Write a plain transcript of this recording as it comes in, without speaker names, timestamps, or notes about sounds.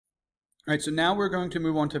All right, so now we're going to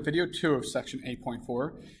move on to video 2 of section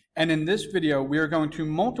 8.4. And in this video, we are going to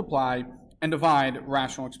multiply and divide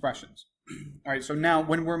rational expressions. All right, so now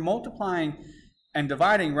when we're multiplying and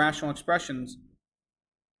dividing rational expressions,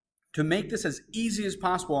 to make this as easy as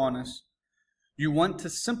possible on us, you want to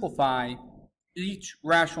simplify each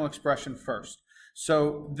rational expression first.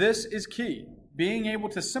 So this is key. Being able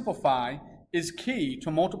to simplify is key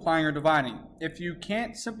to multiplying or dividing. If you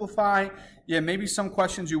can't simplify, maybe some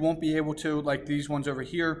questions you won't be able to, like these ones over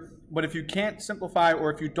here, but if you can't simplify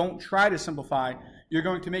or if you don't try to simplify, you're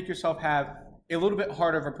going to make yourself have a little bit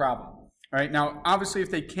harder of a problem. All right, now obviously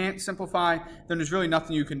if they can't simplify, then there's really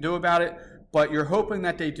nothing you can do about it, but you're hoping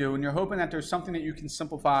that they do, and you're hoping that there's something that you can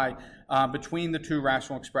simplify between the two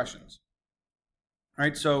rational expressions. All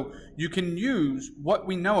right, so you can use what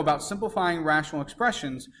we know about simplifying rational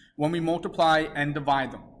expressions when we multiply and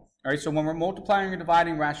divide them. All right, so when we're multiplying or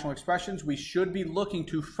dividing rational expressions, we should be looking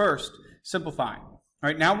to first simplify. All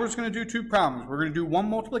right, now we're just going to do two problems. We're going to do one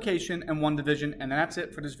multiplication and one division, and that's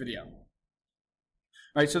it for this video. All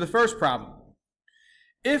right, so the first problem.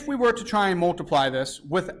 If we were to try and multiply this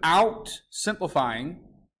without simplifying,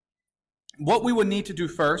 what we would need to do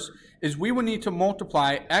first is we would need to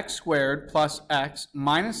multiply x squared plus x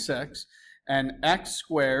minus 6 and x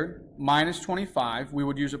squared minus 25. We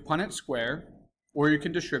would use a Punnett square, or you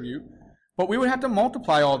can distribute, but we would have to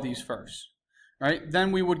multiply all these first, right?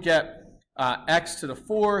 Then we would get x to the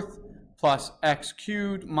fourth plus x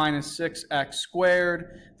cubed minus 6x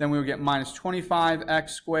squared. Then we would get minus 25x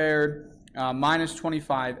squared minus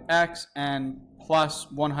 25x and plus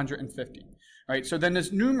 150. Right, so then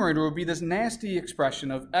this numerator will be this nasty expression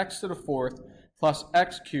of x to the fourth plus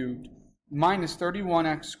x cubed minus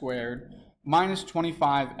 31x squared minus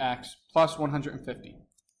 25x plus 150. All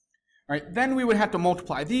right, then we would have to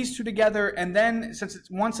multiply these two together, and then since it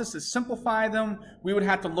wants us to simplify them, we would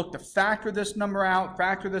have to look to factor this number out,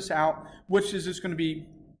 factor this out, which is just going to be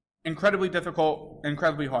incredibly difficult,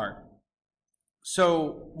 incredibly hard.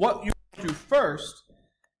 So what you do first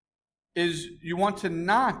is you want to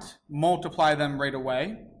not multiply them right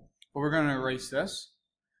away, but we're going to erase this.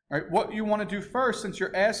 All right, what you want to do first, since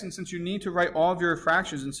you're asked and since you need to write all of your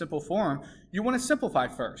fractions in simple form, you want to simplify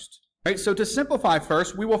first. All right, so to simplify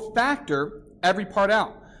first, we will factor every part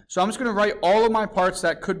out. So I'm just going to write all of my parts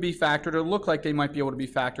that could be factored or look like they might be able to be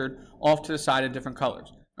factored off to the side in different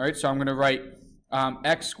colors. All right, so I'm going to write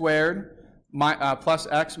x squared plus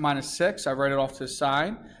x minus 6. I write it off to the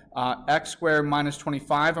side. X squared minus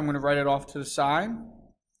 25, I'm going to write it off to the side.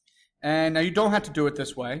 And now you don't have to do it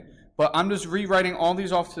this way, but I'm just rewriting all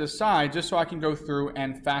these off to the side just so I can go through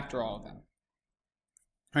and factor all of them.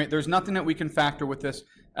 All right, there's nothing that we can factor with this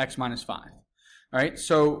x minus 5. All right,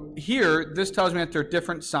 so here, this tells me that they're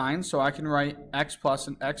different signs, so I can write x plus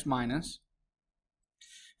and x minus.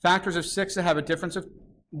 Factors of 6 that have a difference of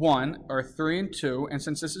 1 are 3 and 2, and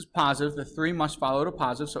since this is positive, the 3 must follow to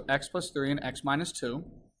positive, so x plus 3 and x minus 2.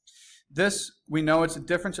 This, we know it's a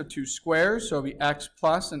difference of two squares, so it'll be x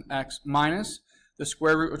plus and x minus. The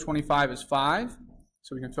square root of 25 is 5,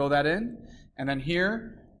 so we can fill that in. And then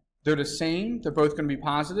here, they're the same. They're both going to be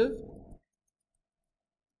positive.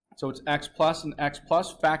 So it's x plus and x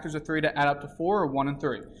plus. Factors of 3 to add up to 4 are 1 and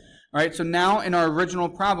 3. All right, so now in our original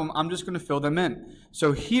problem, I'm just going to fill them in.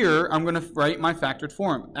 So here, I'm going to write my factored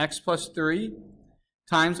form. X plus 3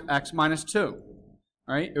 times x minus 2.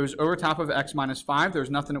 All right, it was over top of x minus 5. There's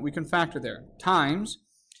nothing that we can factor there. Times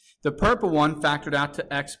the purple one factored out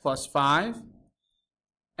to x plus 5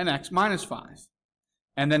 and x minus 5.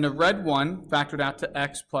 And then the red one factored out to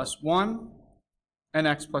x plus 1 and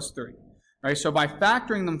x plus 3. All right, so by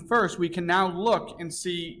factoring them first, we can now look and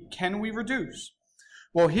see, can we reduce?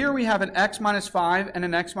 Well, here we have an x minus 5 and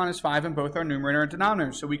an x minus 5 in both our numerator and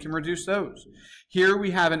denominator, so we can reduce those. Here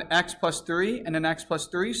we have an x plus 3 and an x plus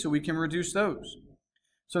 3, so we can reduce those.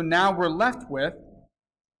 So now we're left with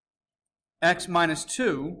x minus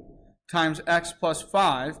 2 times x plus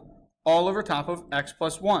 5 all over top of x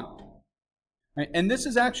plus 1. Right? And this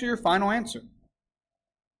is actually your final answer.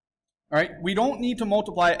 All right? We don't need to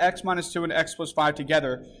multiply x minus 2 and x plus 5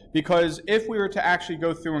 together, because if we were to actually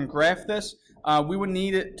go through and graph this, we would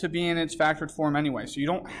need it to be in its factored form anyway, so you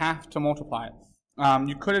don't have to multiply it.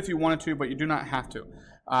 You could if you wanted to, but you do not have to.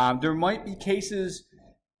 There might be cases,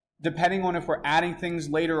 depending on if we're adding things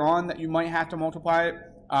later on, that you might have to multiply it.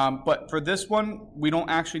 But for this one, we don't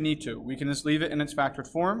actually need to. We can just leave it in its factored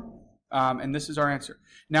form, and this is our answer.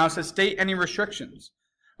 Now it says state any restrictions.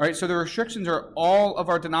 All right, so the restrictions are all of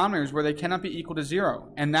our denominators where they cannot be equal to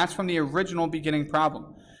 0, and that's from the original beginning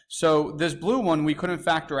problem. So this blue one, we couldn't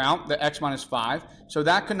factor out the x minus 5, so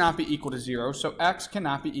that could not be equal to 0, so x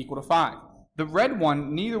cannot be equal to 5. The red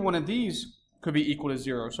one, neither one of these could be equal to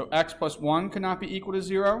 0. So x plus 1 cannot be equal to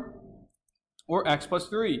 0, or x plus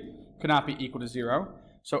 3 cannot be equal to 0.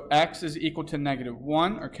 So x is equal to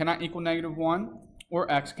 -1, or cannot equal -1,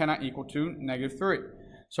 or x cannot equal to -3.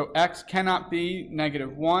 So x cannot be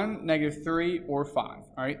 -1, -3, or 5.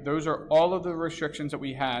 All right, those are all of the restrictions that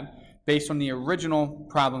we had based on the original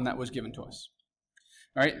problem that was given to us.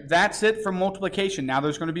 All right, that's it for multiplication. Now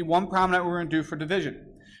there's going to be one problem that we're going to do for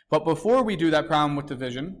division. But before we do that problem with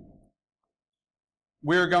division,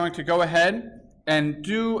 we're going to go ahead and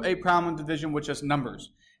do a problem of division with just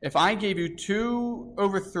numbers. If I gave you 2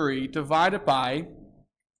 over 3 divided by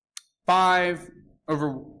 5 over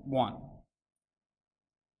 1,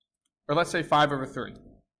 or let's say 5 over 3,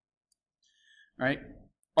 right?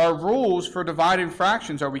 Our rules for dividing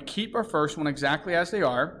fractions are we keep our first one exactly as they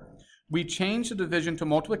are, we change the division to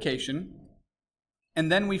multiplication,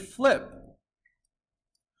 and then we flip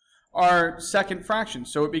our second fraction.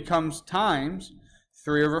 So it becomes times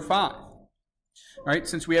 3 over 5. Right?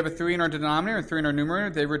 Since we have a 3 in our denominator and 3 in our numerator,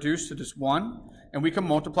 they reduce to just 1, and we can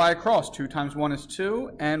multiply across. 2 times 1 is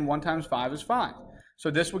 2, and 1 times 5 is 5. So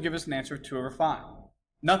this will give us an answer of 2 over 5.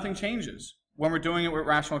 Nothing changes when we're doing it with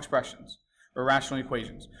rational expressions or rational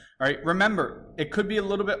equations. All right? Remember, it could be a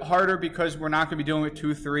little bit harder because we're not going to be dealing with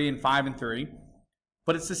 2, 3, and 5 and 3,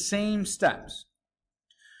 but it's the same steps.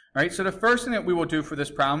 All right? So the first thing that we will do for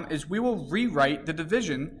this problem is we will rewrite the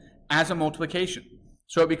division as a multiplication.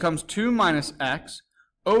 So it becomes 2 minus x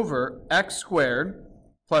over x squared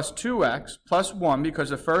plus 2x plus 1 because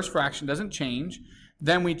the first fraction doesn't change.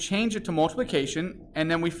 Then we change it to multiplication,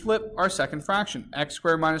 and then we flip our second fraction. X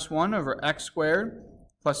squared minus 1 over x squared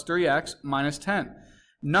plus 3x minus 10.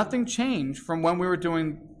 Nothing changed from when we were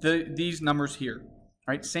doing these numbers here.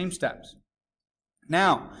 Right? Same steps.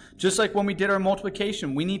 Now, just like when we did our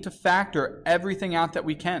multiplication, we need to factor everything out that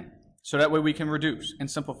we can. So that way we can reduce and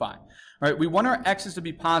simplify. All right, we want our x's to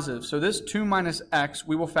be positive. So this 2 minus x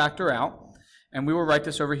we will factor out. And we will write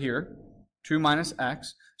this over here. 2 minus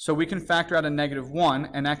x. So we can factor out a -1,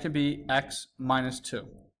 and that can be x minus 2.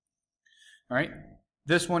 All right,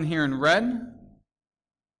 this one here in red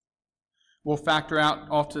we'll factor out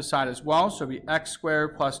off to the side as well. So it'll be x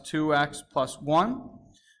squared plus 2x plus 1.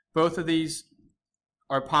 Both of these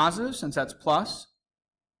are positive since that's plus.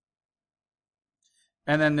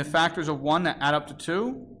 And then the factors of 1 that add up to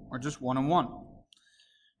 2 are just 1 and 1. All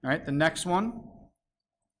right, the next one,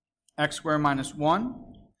 x squared minus 1.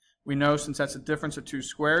 We know since that's a difference of 2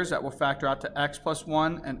 squares, that will factor out to x plus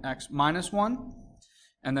 1 and x minus 1.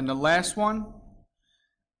 And then the last one,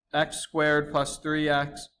 x squared plus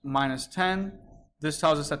 3x minus 10. This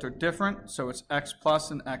tells us that they're different, so it's x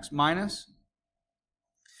plus and x minus.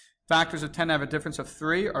 Factors of 10 have a difference of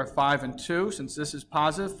 3 are 5 and 2. Since this is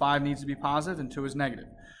positive, 5 needs to be positive and 2 is negative.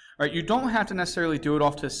 All right, you don't have to necessarily do it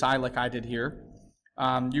off to the side like I did here.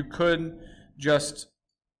 You could just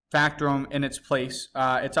factor them in its place.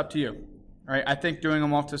 It's up to you. All right, I think doing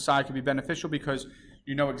them off to the side could be beneficial because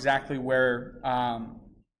you know exactly where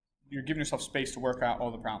you're giving yourself space to work out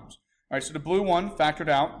all the problems. All right, so the blue one factored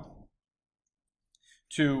out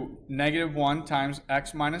to -1 times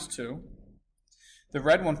x minus 2. The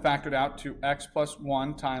red one factored out to x plus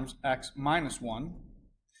 1 times x minus 1.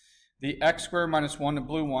 The x squared minus 1, the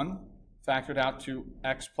blue one, factored out to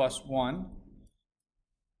x plus 1.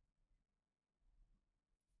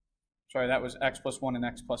 Sorry, that was x plus 1 and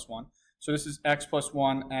x plus 1. So this is x plus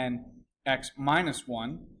 1 and x minus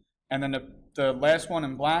 1. And then the last one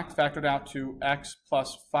in black factored out to x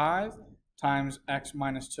plus 5 times x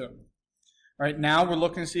minus 2. All right, now we're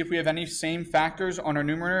looking to see if we have any same factors on our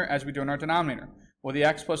numerator as we do in our denominator. Well, the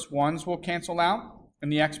x plus 1s will cancel out,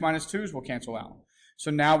 and the x minus 2s will cancel out.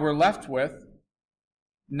 So now we're left with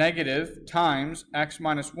negative times x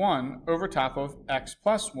minus 1 over top of x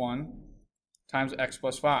plus 1 times x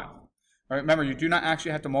plus 5. All right, remember, you do not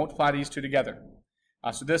actually have to multiply these two together.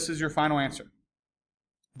 So this is your final answer.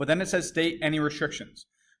 But then it says state any restrictions.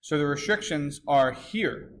 So the restrictions are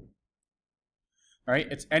here. All right,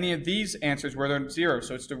 it's any of these answers where they're 0.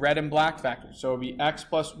 So it's the red and black factors. So it would be x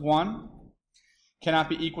plus 1 cannot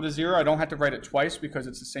be equal to 0. I don't have to write it twice because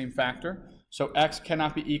it's the same factor. So x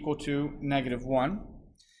cannot be equal to -1.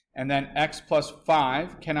 And then x plus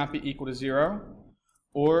 5 cannot be equal to 0.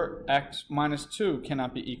 Or x minus 2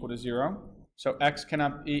 cannot be equal to 0. So x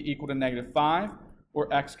cannot be equal to -5.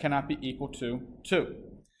 Or x cannot be equal to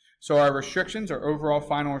 2. So our restrictions, our overall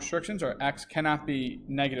final restrictions, are x cannot be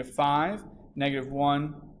 -5,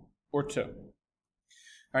 -1, or 2. All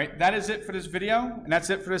right, that is it for this video, and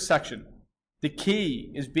that's it for this section. The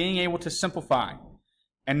key is being able to simplify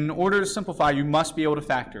And in order to simplify, you must be able to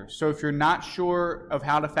factor. So if you're not sure of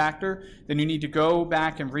how to factor, then you need to go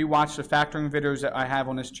back and rewatch the factoring videos that I have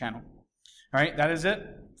on this channel. All right, that is it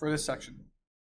for this section.